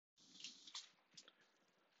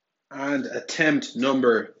And attempt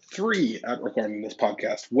number 3 at recording this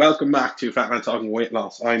podcast. Welcome back to Fat Man Talking Weight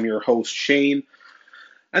Loss. I'm your host, Shane,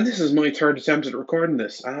 and this is my third attempt at recording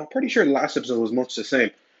this. I'm pretty sure the last episode was much the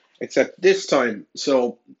same, except this time.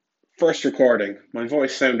 So, first recording, my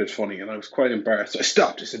voice sounded funny, and I was quite embarrassed. So I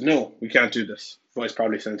stopped. I said, no, we can't do this. Voice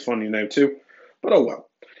probably sounds funny now, too. But oh well.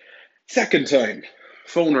 Second time,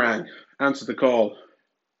 phone rang, answered the call.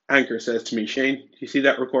 Anchor says to me, Shane, you see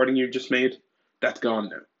that recording you just made? That's gone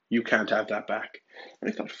now. You can't have that back.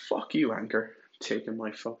 And I thought, fuck you, Anchor, taking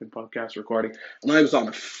my fucking podcast recording. And I was on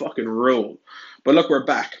a fucking roll. But look, we're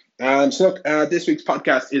back. This week's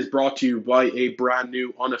podcast is brought to you by a brand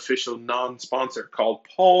new unofficial non-sponsor called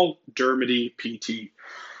Paul Dermody PT.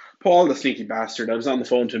 Paul, the sneaky bastard, I was on the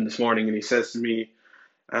phone to him this morning and he says to me,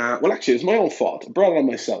 well, actually, it was my own fault. I brought it on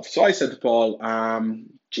myself. So I said to Paul,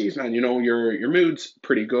 geez, man, your mood's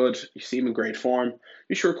pretty good. You seem in great form.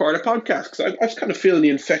 You should record a podcast. Because I was kind of feeling the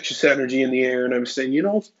infectious energy in the air. And I was saying,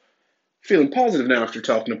 feeling positive now after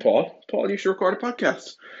talking to Paul. Paul, you should record a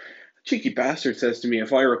podcast. Cheeky bastard says to me,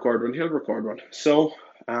 if I record one, he'll record one. So,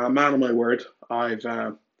 man of my word, I've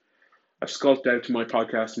skulked out to my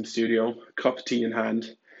podcasting studio, cup of tea in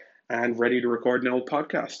hand, and ready to record an old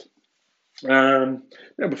podcast. Now,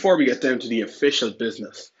 before we get down to the official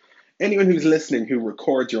business, anyone who's listening who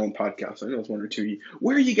records your own podcast, I know it's one or two of you,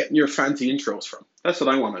 where are you getting your fancy intros from? That's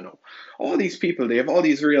what I want to know. All these people, they have all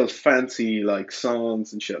these real fancy like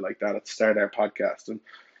songs and shit like that at the start of our podcast, and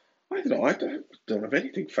I don't have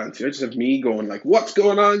anything fancy. I just have me going like, "What's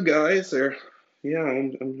going on, guys?" Or, "Yeah,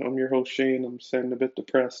 I'm your host Shane. I'm sounding a bit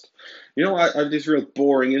depressed." I have these real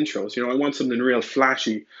boring intros. I want something real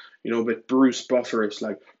flashy. A bit Bruce Buffer-ish,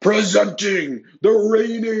 like, presenting the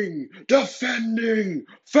reigning, defending,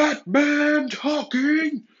 fat man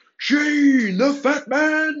talking, Shane, the fat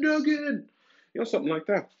man Duggan. Something like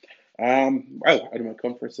that. Well, out of my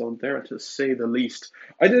comfort zone there, to say the least.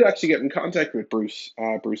 I did actually get in contact with Bruce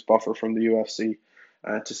Buffer from the UFC,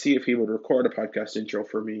 to see if he would record a podcast intro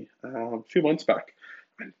for me a few months back.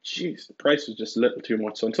 And geez, the price was just a little too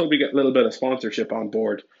much. So until we get a little bit of sponsorship on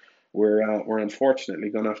board, we're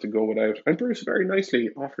unfortunately going to have to go without. And Bruce very nicely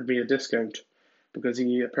offered me a discount because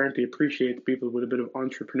he apparently appreciates people with a bit of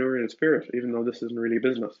entrepreneurial spirit, even though this isn't really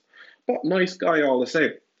business. But nice guy all the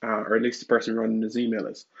same, or at least the person running his email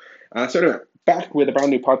is. So anyway, back with a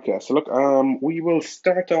brand new podcast. So look, we will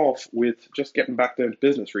start off with just getting back down to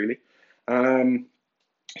business, really.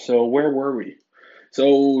 So where were we?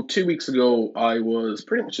 So 2 weeks ago, I was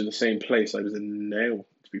pretty much in the same place I was in now,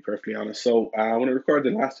 to be perfectly honest. So when I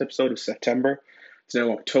recorded the last episode of September, it's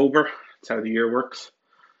now October. That's how the year works.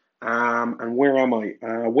 And where am I?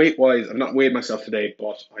 Weight-wise, I've not weighed myself today,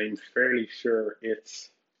 but I'm fairly sure it's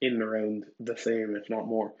in and around the same, if not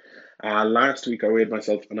more. Last week I weighed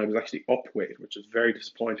myself and I was actually up weight, which is very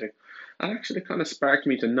disappointing. And actually kind of sparked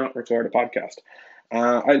me to not record a podcast.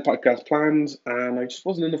 I had a podcast planned and I just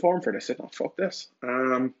wasn't in the form for it. I said, no, fuck this.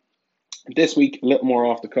 This week, a little more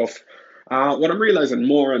off the cuff. What I'm realizing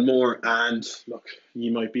more and more, and look,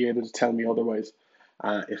 you might be able to tell me otherwise,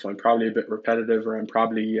 if I'm probably a bit repetitive or I'm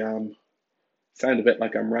probably sound a bit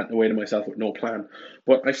like I'm ranting away to myself with no plan.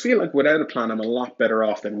 But I feel like without a plan, I'm a lot better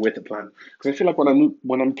off than with a plan. Because I feel like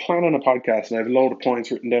when I'm planning a podcast and I have a load of points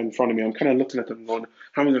written down in front of me, I'm kind of looking at them going,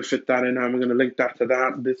 how am I going to fit that in? How am I going to link that to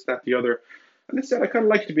that, this, that, the other? And instead, I kind of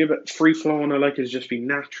like it to be a bit free flowing. I like it to just be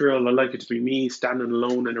natural. I like it to be me standing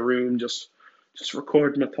alone in a room, just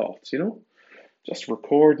recording my thoughts, just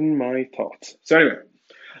recording my thoughts. So anyway,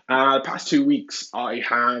 the past 2 weeks, I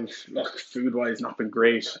have, look, food-wise, not been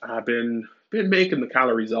great. I've been making the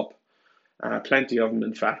calories up, plenty of them,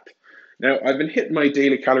 in fact. Now, I've been hitting my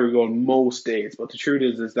daily calorie goal most days, but the truth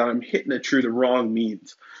is that I'm hitting it through the wrong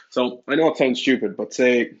means. So I know it sounds stupid, but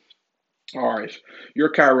say, all right, your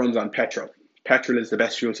car runs on petrol. Petrol is the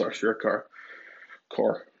best fuel source for your car.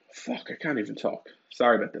 Fuck, I can't even talk.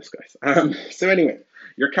 Sorry about this, guys. So anyway,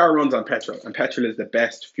 your car runs on petrol, and petrol is the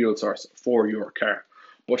best fuel source for your car.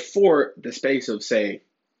 But for the space of, say,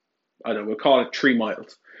 I don't know, we'll call it 3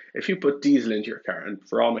 miles. If you put diesel into your car, and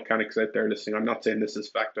for all mechanics out there listening, I'm not saying this is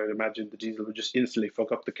fact. I'd imagine the diesel would just instantly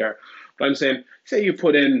fuck up the car. But I'm saying, say you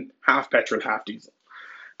put in half petrol, half diesel,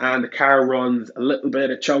 and the car runs a little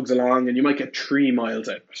bit, it chugs along, and you might get 3 miles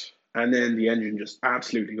out of it. And then the engine just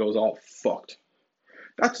absolutely goes all fucked.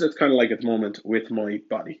 That's kind of like at the moment with my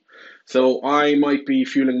body. So I might be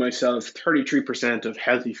fueling myself 33% of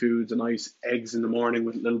healthy foods, a nice eggs in the morning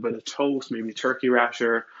with a little bit of toast, maybe a turkey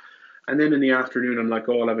rasher. And then in the afternoon, I'm like,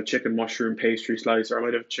 oh, I'll have a chicken mushroom pastry slice, or I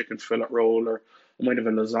might have a chicken fillet roll, or I might have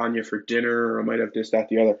a lasagna for dinner, or I might have this, that,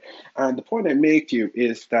 the other. And the point I make to you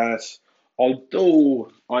is that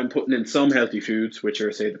although I'm putting in some healthy foods, which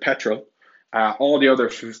are, say, the petrol, all the other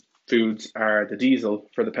foods are the diesel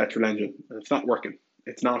for the petrol engine, and it's not working.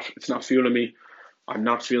 It's not fueling me. I'm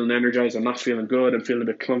not feeling energized. I'm not feeling good. I'm feeling a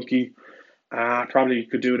bit clunky. Probably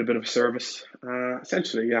could do with a bit of service.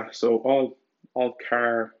 Essentially, yeah. So all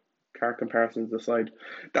car comparisons aside,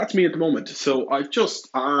 that's me at the moment. So I've just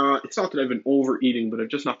it's not that I've been overeating, but I've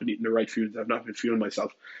just not been eating the right foods. I've not been fueling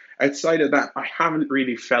myself. Outside of that, I haven't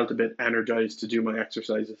really felt a bit energized to do my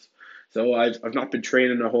exercises. So I've not been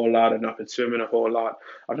training a whole lot. I've not been swimming a whole lot.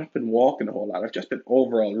 I've not been walking a whole lot. I've just been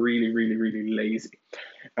overall really, really, really lazy.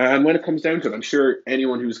 And when it comes down to it, I'm sure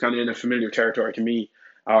anyone who's kind of in a familiar territory to me,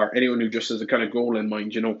 or anyone who just has a kind of goal in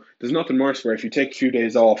mind, there's nothing worse where if you take a few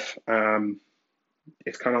days off,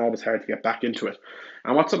 it's kind of always hard to get back into it.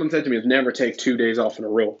 And what someone said to me is never take 2 days off in a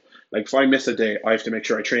row. Like if I miss a day, I have to make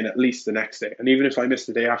sure I train at least the next day. And even if I miss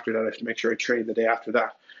the day after that, I have to make sure I train the day after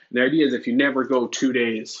that. And the idea is if you never go 2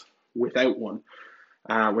 days without one,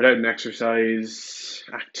 without an exercise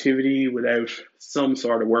activity, without some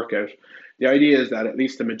sort of workout, the idea is that at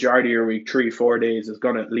least the majority of your week, 3, 4 days, is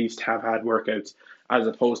going to at least have had workouts, as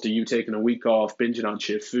opposed to you taking a week off, binging on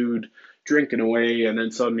shit food, drinking away, and then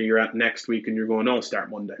suddenly you're at next week and you're going, oh, start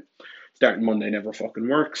Monday. Starting Monday never fucking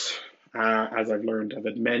works. As I've learned, I've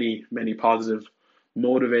had many, many positive,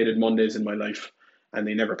 motivated Mondays in my life, and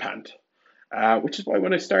they never panned. Which is why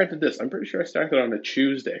when I started this, I'm pretty sure I started on a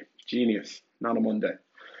Tuesday. Genius, not a Monday.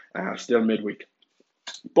 Still midweek.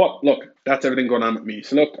 But look, that's everything going on with me.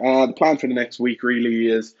 So look, the plan for the next week really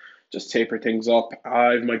is just taper things up.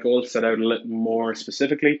 I've my goals set out a little more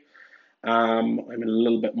specifically. I'm in a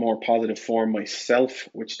little bit more positive form myself,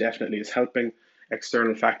 which definitely is helping.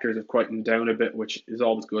 External factors have quietened down a bit, which is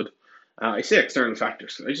always good. I say external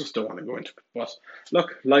factors, I just don't want to go into it. But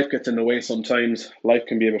look, life gets in the way sometimes. Life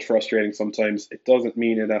can be a bit frustrating sometimes. It doesn't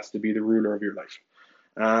mean it has to be the ruler of your life.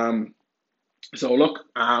 So look,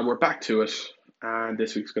 we're back to it, and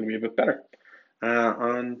this week's going to be a bit better.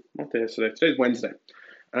 On what day is today? Today's Wednesday.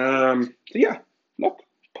 So yeah, look,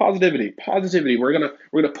 positivity. We're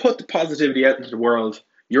gonna put the positivity out into the world.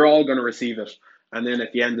 You're all gonna receive it, and then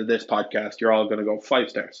at the end of this podcast, you're all gonna go 5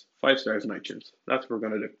 stars, 5 stars in iTunes. That's what we're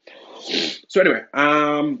gonna do. So anyway,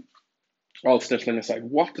 all sniffling aside,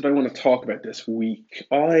 what did I want to talk about this week?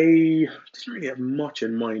 I didn't really have much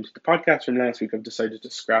in mind. The podcast from last week I've decided to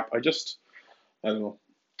scrap. I don't know.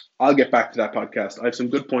 I'll get back to that podcast. I have some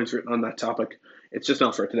good points written on that topic. It's just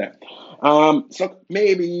not for today. So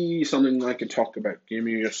maybe something I could talk about. Give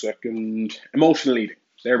me a second. Emotional eating.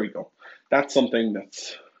 There we go. That's something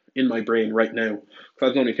that's in my brain right now. Because I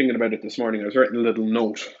was only thinking about it this morning. I was writing a little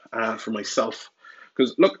note for myself.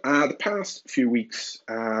 Because look, the past few weeks,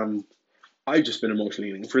 I've just been emotional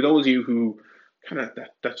eating. For those of you who kind of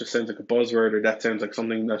that just sounds like a buzzword, or that sounds like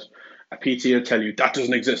something that a PT will tell you that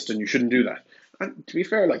doesn't exist and you shouldn't do that. And to be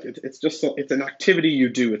fair, like it's just it's an activity you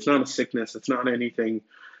do. It's not a sickness. It's not anything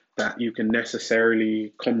that you can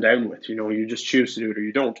necessarily come down with. You just choose to do it or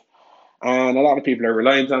you don't. And a lot of people are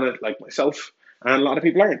reliant on it, like myself, and a lot of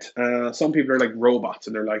people aren't. Some people are like robots,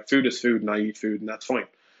 and they're like, food is food, and I eat food, and that's fine.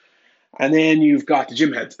 And then you've got the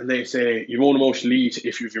gym heads, and they say you won't emotionally eat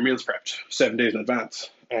if you have your meals prepped 7 days in advance.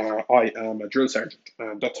 I am a drill sergeant,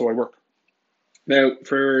 and that's how I work. Now,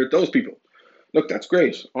 for those people, look, that's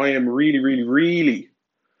great. I am really, really, really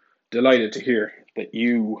delighted to hear that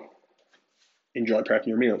you enjoy prepping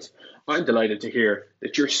your meals. I'm delighted to hear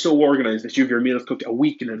that you're so organized that you have your meals cooked a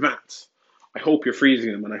week in advance. I hope you're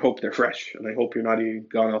freezing them, and I hope they're fresh, and I hope you're not eating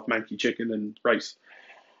gone off manky chicken and rice,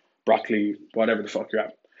 broccoli, whatever the fuck you're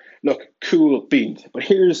at. Look, cool beans. But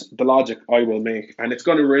here's the logic I will make, and it's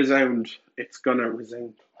going to resound. It's going to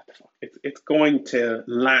resound. What the fuck? It's going to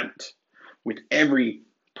land with every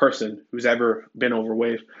person who's ever been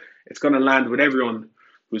overweight. It's going to land with everyone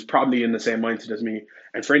who's probably in the same mindset as me.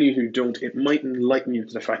 And for any who don't, it might enlighten you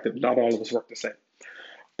to the fact that not all of us work the same.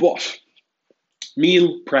 But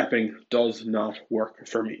meal prepping does not work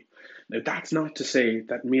for me. Now, that's not to say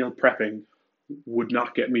that meal prepping would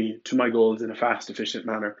not get me to my goals in a fast, efficient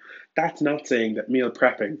manner. That's not saying that meal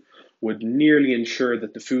prepping would nearly ensure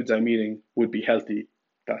that the foods I'm eating would be healthy.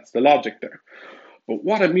 That's the logic there. But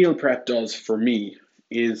what a meal prep does for me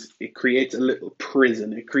is it creates a little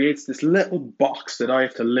prison. It creates this little box that I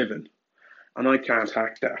have to live in, and I can't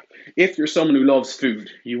hack that. If you're someone who loves food,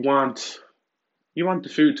 you want the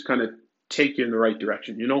food to kind of take you in the right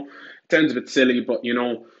direction. It sounds a bit silly, but you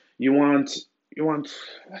want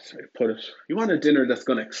that's how to put it. You want a dinner that's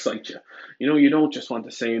going to excite you. You don't just want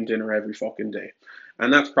the same dinner every fucking day.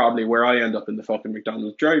 And that's probably where I end up in the fucking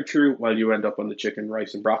McDonald's drive-thru while you end up on the chicken,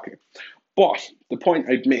 rice, and broccoli. But the point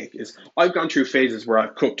I'd make is I've gone through phases where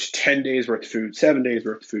I've cooked 10 days worth of food, 7 days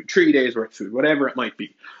worth of food, 3 days worth of food, whatever it might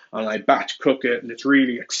be. And I batch cook it and it's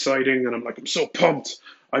really exciting. And I'm like, I'm so pumped.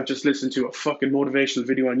 I've just listened to a fucking motivational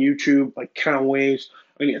video on YouTube. I can't wait.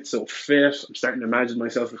 I'm going to get so fit. I'm starting to imagine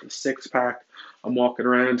myself with a six pack. I'm walking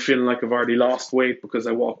around feeling like I've already lost weight because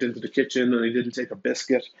I walked into the kitchen and I didn't take a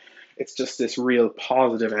biscuit. It's just this real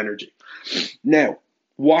positive energy. Now,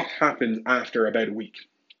 what happens after about a week?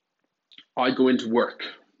 I go into work.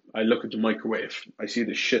 I look at the microwave. I see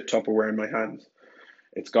the shit Tupperware in my hands.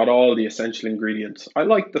 It's got all the essential ingredients. I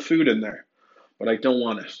like the food in there, but I don't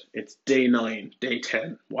want it. It's day 9, day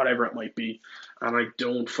 10, whatever it might be, and I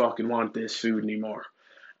don't fucking want this food anymore.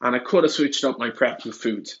 And I could have switched up my prep with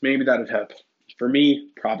foods. Maybe that'd help. For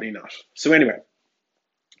me, probably not. So anyway,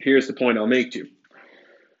 here's the point I'll make to you.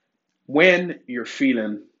 When you're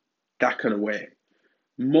feeling that kind of way,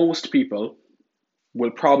 most people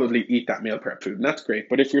will probably eat that meal prep food, and that's great.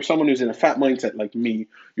 But if you're someone who's in a fat mindset like me,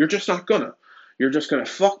 you're just not gonna. You're just gonna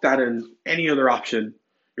fuck that in any other option.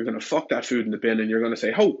 You're gonna fuck that food in the bin, and you're gonna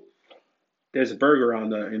say, "Oh, there's a burger on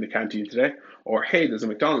the in the canteen today," or "Hey, there's a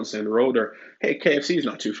McDonald's down the road," or "Hey, KFC's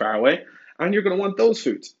not too far away," and you're gonna want those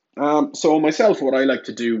foods. So myself, what I like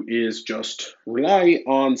to do is just rely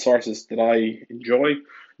on sources that I enjoy,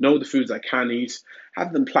 know the foods I can eat,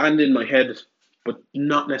 have them planned in my head, but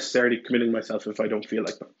not necessarily committing myself if I don't feel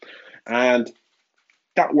like them. And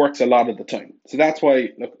that works a lot of the time. So that's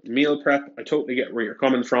why, look, meal prep, I totally get where you're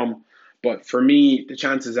coming from. But for me, the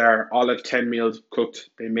chances are I'll have 10 meals cooked.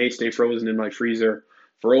 They may stay frozen in my freezer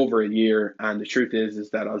for over a year. And the truth is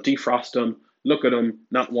that I'll defrost them, look at them,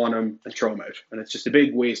 not want them, and throw them out. And it's just a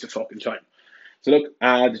big waste of fucking time. So look,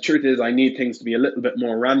 the truth is I need things to be a little bit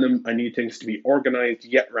more random. I need things to be organized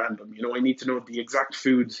yet random. I need to know the exact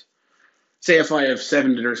foods. Say if I have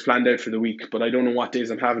 7 dinners planned out for the week, but I don't know what days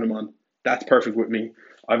I'm having them on, that's perfect with me.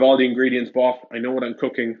 I've all the ingredients bought. I know what I'm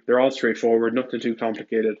cooking. They're all straightforward, nothing too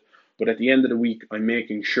complicated. But at the end of the week, I'm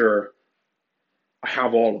making sure I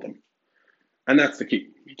have all of them. And that's the key.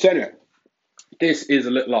 So anyway, this is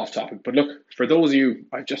a little off topic. But look, for those of you,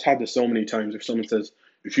 I've just had this so many times. If someone says,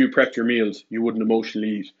 if you prepped your meals, you wouldn't emotionally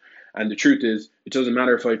eat. And the truth is, it doesn't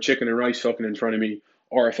matter if I have chicken and rice fucking in front of me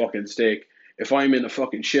or a fucking steak. If I'm in a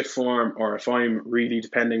fucking shit form or if I'm really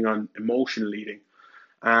depending on emotional eating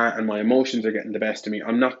and my emotions are getting the best of me,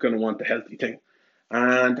 I'm not going to want the healthy thing.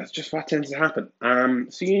 And that's just what tends to happen.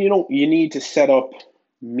 So, you need to set up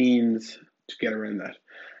means to get around that.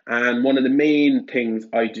 And one of the main things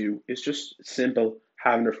I do is just simple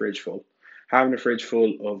having a fridge full. Having a fridge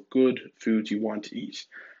full of good foods you want to eat.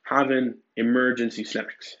 Having emergency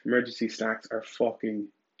snacks. Emergency snacks are fucking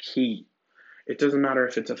key. It doesn't matter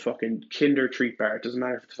if it's a fucking Kinder treat bar. It doesn't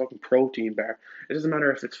matter if it's a fucking protein bar. It doesn't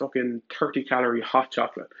matter if it's fucking 30-calorie hot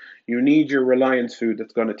chocolate. You need your Reliance food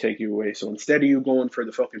that's going to take you away. So instead of you going for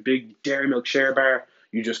the fucking big Dairy Milk share bar,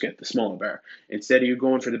 you just get the small bar. Instead of you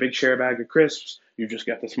going for the big share bag of crisps, you just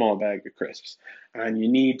get the small bag of crisps. And you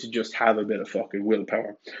need to just have a bit of fucking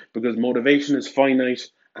willpower. Because motivation is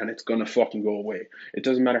finite and it's going to fucking go away. It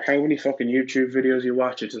doesn't matter how many fucking YouTube videos you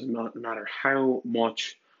watch. It does not matter how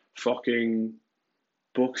much fucking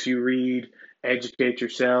books you read, educate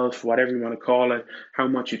yourself, whatever you want to call it, how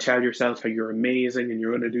much you tell yourself how you're amazing and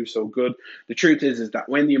you're going to do so good. The truth is that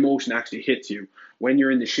when the emotion actually hits you, when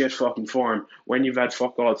you're in the shit fucking form, when you've had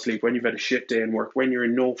fuck all sleep, when you've had a shit day in work, when you're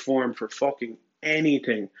in no form for fucking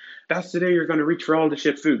anything, that's the day you're going to reach for all the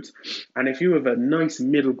shit foods. And if you have a nice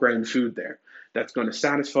middle ground food there that's going to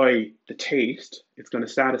satisfy the taste, it's going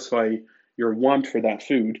to satisfy your want for that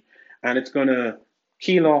food, and it's going to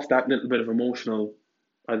heal off that little bit of emotional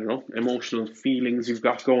feelings you've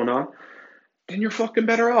got going on, then you're fucking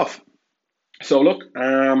better off. So look,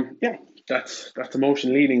 yeah, that's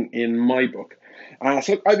emotion leading in my book.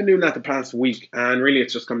 So look, I've been doing that the past week, and really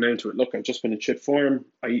it's just come down to it. Look, I've just been in shit form.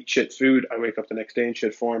 I eat shit food. I wake up the next day in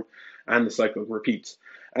shit form, and the cycle repeats.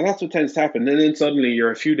 And that's what tends to happen. And then suddenly you're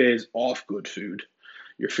a few days off good food.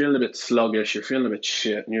 You're feeling a bit sluggish. You're feeling a bit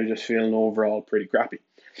shit, and you're just feeling overall pretty crappy.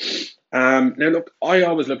 Now look, I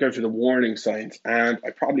always look out for the warning signs, and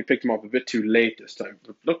I probably picked them up a bit too late this time.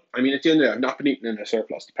 But look, I mean, at the end of the day, I've not been eating in a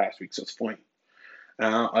surplus the past week, so it's fine.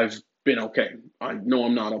 I've been okay. I know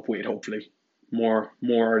I'm not up weight, hopefully. More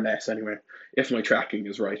or less anyway. If my tracking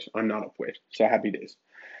is right, I'm not up weight. So happy days.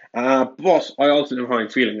 But I also know how I'm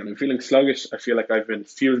feeling, and I'm feeling sluggish. I feel like I've been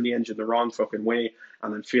fueling the engine the wrong fucking way,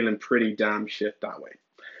 and I'm feeling pretty damn shit that way.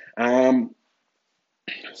 Um,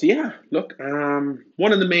 so yeah, look,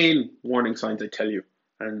 one of the main warning signs I tell you,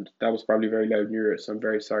 and that was probably very loud in your ears, so I'm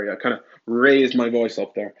very sorry. I kind of raised my voice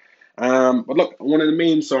up there. But look, one of the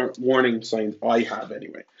main warning signs I have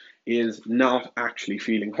anyway is not actually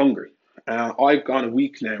feeling hungry. I've gone a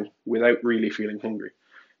week now without really feeling hungry.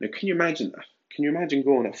 Now, can you imagine that? Can you imagine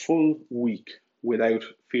going a full week without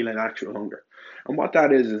feeling actual hunger? And what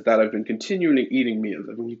that is that I've been continually eating meals,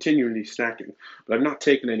 I've been continually snacking, but I've not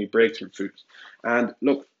taken any breaks from food. And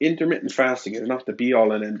look, intermittent fasting is not the be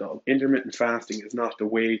all and end all. Intermittent fasting is not the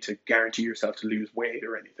way to guarantee yourself to lose weight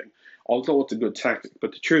or anything, although it's a good tactic.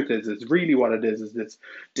 But the truth is really what it is it's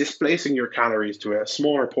displacing your calories to a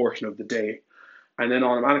smaller portion of the day, and then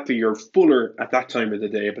automatically you're fuller at that time of the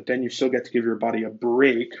day, but then you still get to give your body a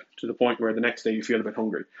break to the point where the next day you feel a bit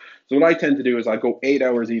hungry. So what I tend to do is I go 8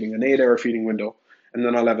 hours eating, an 8 hour feeding window, and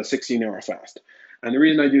then I'll have a 16-hour fast. And the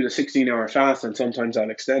reason I do the 16-hour fast, and sometimes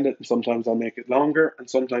I'll extend it, and sometimes I'll make it longer, and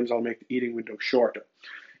sometimes I'll make the eating window shorter,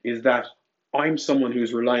 is that I'm someone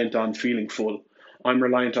who's reliant on feeling full. I'm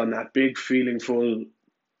reliant on that big feeling full,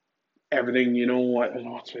 everything, I don't know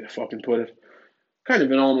what's the way to fucking put it, kind of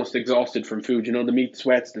been almost exhausted from food. The meat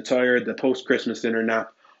sweats, the tired, the post Christmas dinner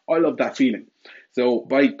nap. I love that feeling. So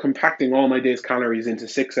by compacting all my day's calories into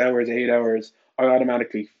 6 hours, 8 hours, I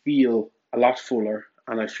automatically feel a lot fuller,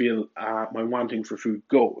 and I feel my wanting for food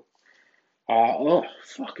go. I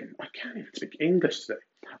can't even speak English today.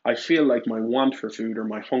 I feel like my want for food or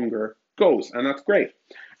my hunger goes, and that's great.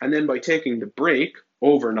 And then by taking the break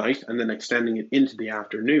overnight and then extending it into the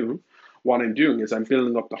afternoon, what I'm doing is I'm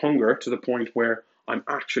filling up the hunger to the point where I'm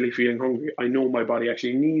actually feeling hungry. I know my body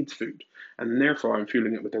actually needs food, and therefore I'm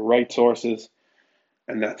fueling it with the right sources,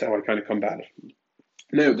 and that's how I kind of combat it.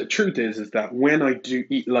 Now, the truth is that when I do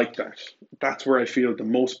eat like that, that's where I feel the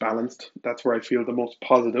most balanced. That's where I feel the most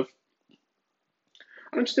positive.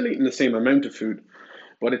 And I'm still eating the same amount of food,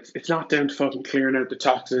 but it's not down to fucking clearing out the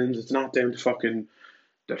toxins. It's not down to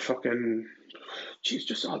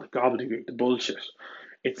just all the gobbledygook, the bullshit.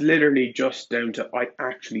 It's literally just down to I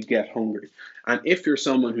actually get hungry. And if you're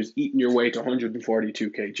someone who's eating your way to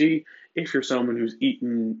 142 kg, if you're someone who's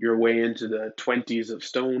eaten your way into the 20s of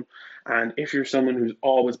stone, and if you're someone who's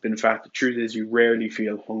always been fat, the truth is you rarely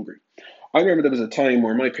feel hungry. I remember there was a time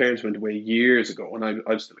where my parents went away years ago when I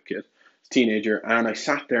was still a kid, teenager, and I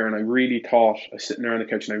sat there and I was sitting there on the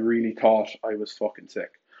couch and I really thought I was fucking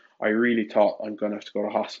sick. I really thought I'm going to have to go to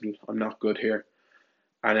hospital. I'm not good here.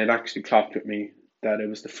 And it actually clocked with me that it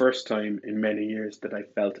was the first time in many years that I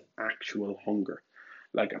felt actual hunger.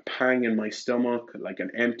 Like a pang in my stomach, like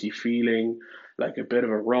an empty feeling, like a bit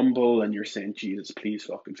of a rumble, and you're saying, Jesus, please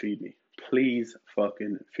fucking feed me. Please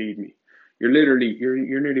fucking feed me. You're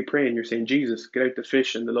nearly praying, you're saying, Jesus, get out the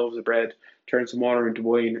fish and the loaves of bread, turn some water into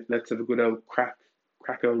wine, let's have a good old crack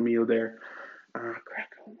old meal there.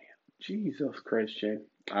 Crack old meal. Jesus Christ, Shane.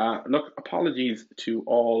 Look, apologies to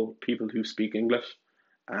all people who speak English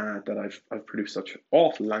that I've produced such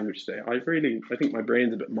awful language today. I think my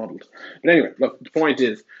brain's a bit muddled. But anyway, look, the point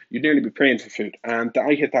is, you'd nearly be praying for food, and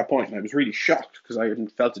I hit that point, and I was really shocked because I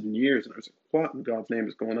hadn't felt it in years, and I was like, what in God's name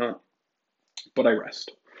is going on? But I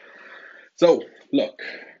rest. So, look,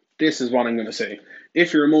 this is what I'm going to say.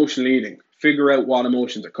 If you're emotionally eating, figure out what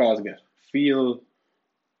emotions are causing it. Feel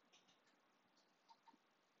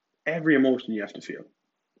every emotion you have to feel.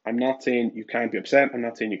 I'm not saying you can't be upset. I'm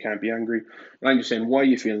not saying you can't be angry. But I'm just saying why are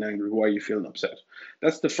you feeling angry? Why are you feeling upset?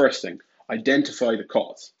 That's the first thing. Identify the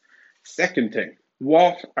cause. Second thing,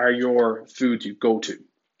 what are your foods you go to?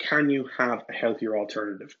 Can you have a healthier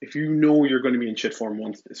alternative? If you know you're going to be in shit form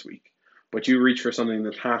once this week, but you reach for something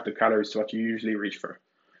that's half the calories to what you usually reach for,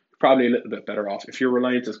 you're probably a little bit better off. If your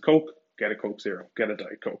reliance is Coke, get a Coke Zero, get a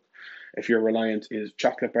Diet Coke. If your reliance is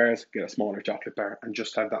chocolate bars, get a smaller chocolate bar and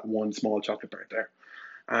just have that one small chocolate bar there.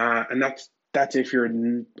 And that's if you're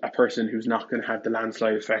a person who's not going to have the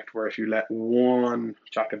landslide effect, where if you let one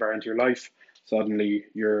chocolate bar into your life, suddenly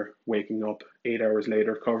you're waking up 8 hours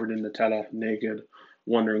later covered in Nutella, naked,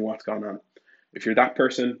 wondering what's gone on. If you're that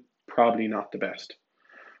person, probably not the best.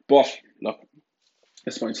 But look,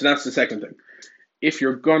 that's fine. So that's the second thing. If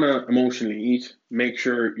you're gonna emotionally eat, make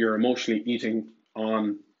sure you're emotionally eating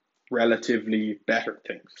on relatively better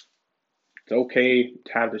things. It's okay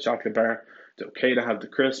to have the chocolate bar. It's okay to have the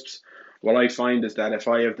crisps. What I find is that if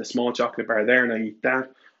I have the small chocolate bar there and I eat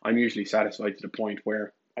that, I'm usually satisfied to the point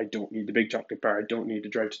where I don't need the big chocolate bar. I don't need to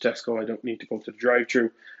drive to Tesco. I don't need to go to the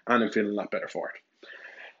drive-through, and I'm feeling a lot better for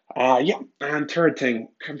it. Yeah, and third thing,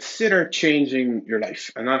 consider changing your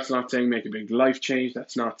life, and that's not saying make a big life change.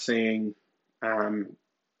 That's not saying, um,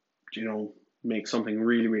 make something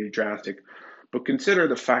really, really drastic. But consider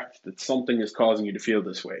the fact that something is causing you to feel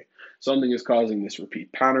this way. Something is causing this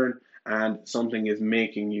repeat pattern, and something is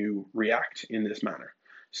making you react in this manner.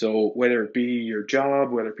 So, whether it be your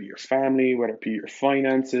job, whether it be your family, whether it be your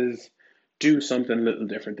finances, do something a little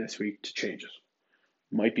different this week to change it.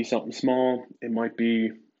 Might be something small. It might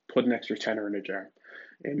be put an extra tenner in a jar.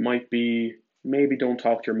 It might be maybe don't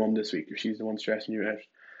talk to your mum this week if she's the one stressing you out.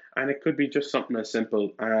 And it could be just something as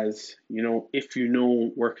simple as, if you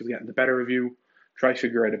know work is getting the better of you, try to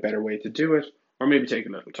figure out a better way to do it, or maybe take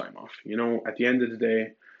a little time off. At the end of the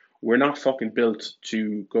day, we're not fucking built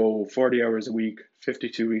to go 40 hours a week,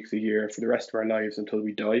 52 weeks a year for the rest of our lives until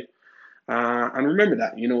we die. And remember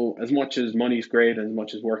that, as much as money's great and as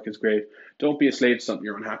much as work is great, don't be a slave to something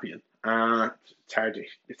you're unhappy in.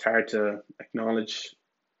 It's hard to acknowledge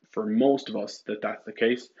for most of us that that's the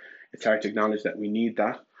case. It's hard to acknowledge that we need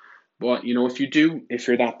that. But if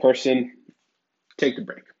you're that person, take a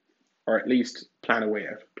break, or at least plan a way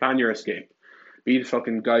out. Plan your escape. Be the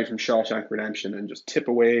fucking guy from Shawshank Redemption and just tip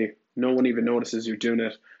away. No one even notices you're doing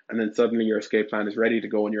it, and then suddenly your escape plan is ready to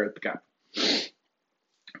go and you're at the gap.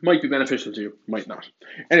 Might be beneficial to you, might not.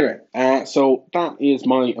 Anyway, so that is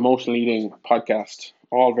my emotional eating podcast.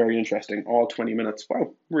 All very interesting, all 20 minutes.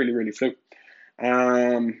 Wow, really, really flew.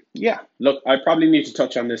 Yeah, look, I probably need to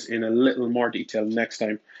touch on this in a little more detail next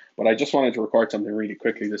time, but I just wanted to record something really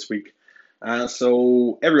quickly this week.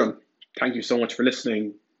 So, everyone, thank you so much for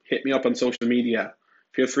listening. Hit me up on social media.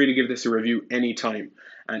 Feel free to give this a review anytime.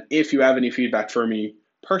 And if you have any feedback for me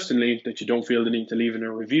personally that you don't feel the need to leave in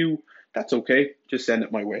a review, that's okay. Just send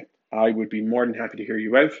it my way. I would be more than happy to hear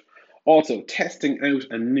you out. Also, testing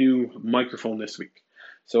out a new microphone this week.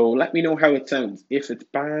 So let me know how it sounds. If it's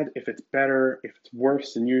bad, if it's better, if it's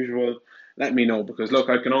worse than usual, let me know. Because look,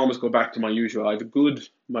 I can always go back to my usual. I have a good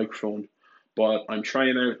microphone, but I'm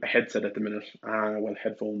trying out a headset at the minute.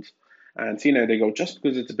 Headphones. And see how they go, just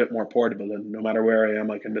because it's a bit more portable and no matter where I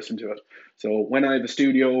am, I can listen to it. So when I have a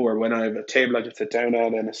studio or when I have a table I can sit down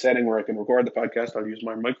at and a setting where I can record the podcast, I'll use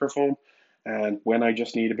my microphone. And when I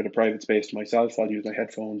just need a bit of private space to myself, I'll use my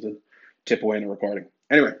headphones and tip away in a recording.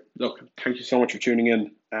 Anyway, look, thank you so much for tuning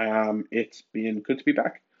in. It's been good to be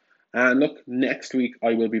back. And look, next week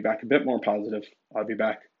I will be back a bit more positive. I'll be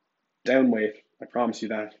back down weight, I promise you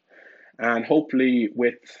that. And hopefully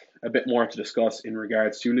with a bit more to discuss in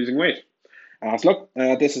regards to losing weight. So look,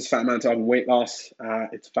 this is Fat Man talking weight loss.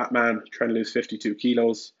 It's Fat Man trying to lose 52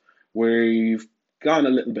 kilos. We've gone a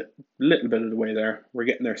little bit of the way there. We're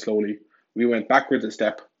getting there slowly. We went backwards a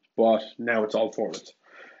step, but now it's all forwards.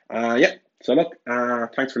 Yeah, so look,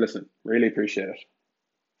 thanks for listening. Really appreciate it.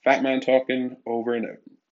 Fat Man talking, over and out.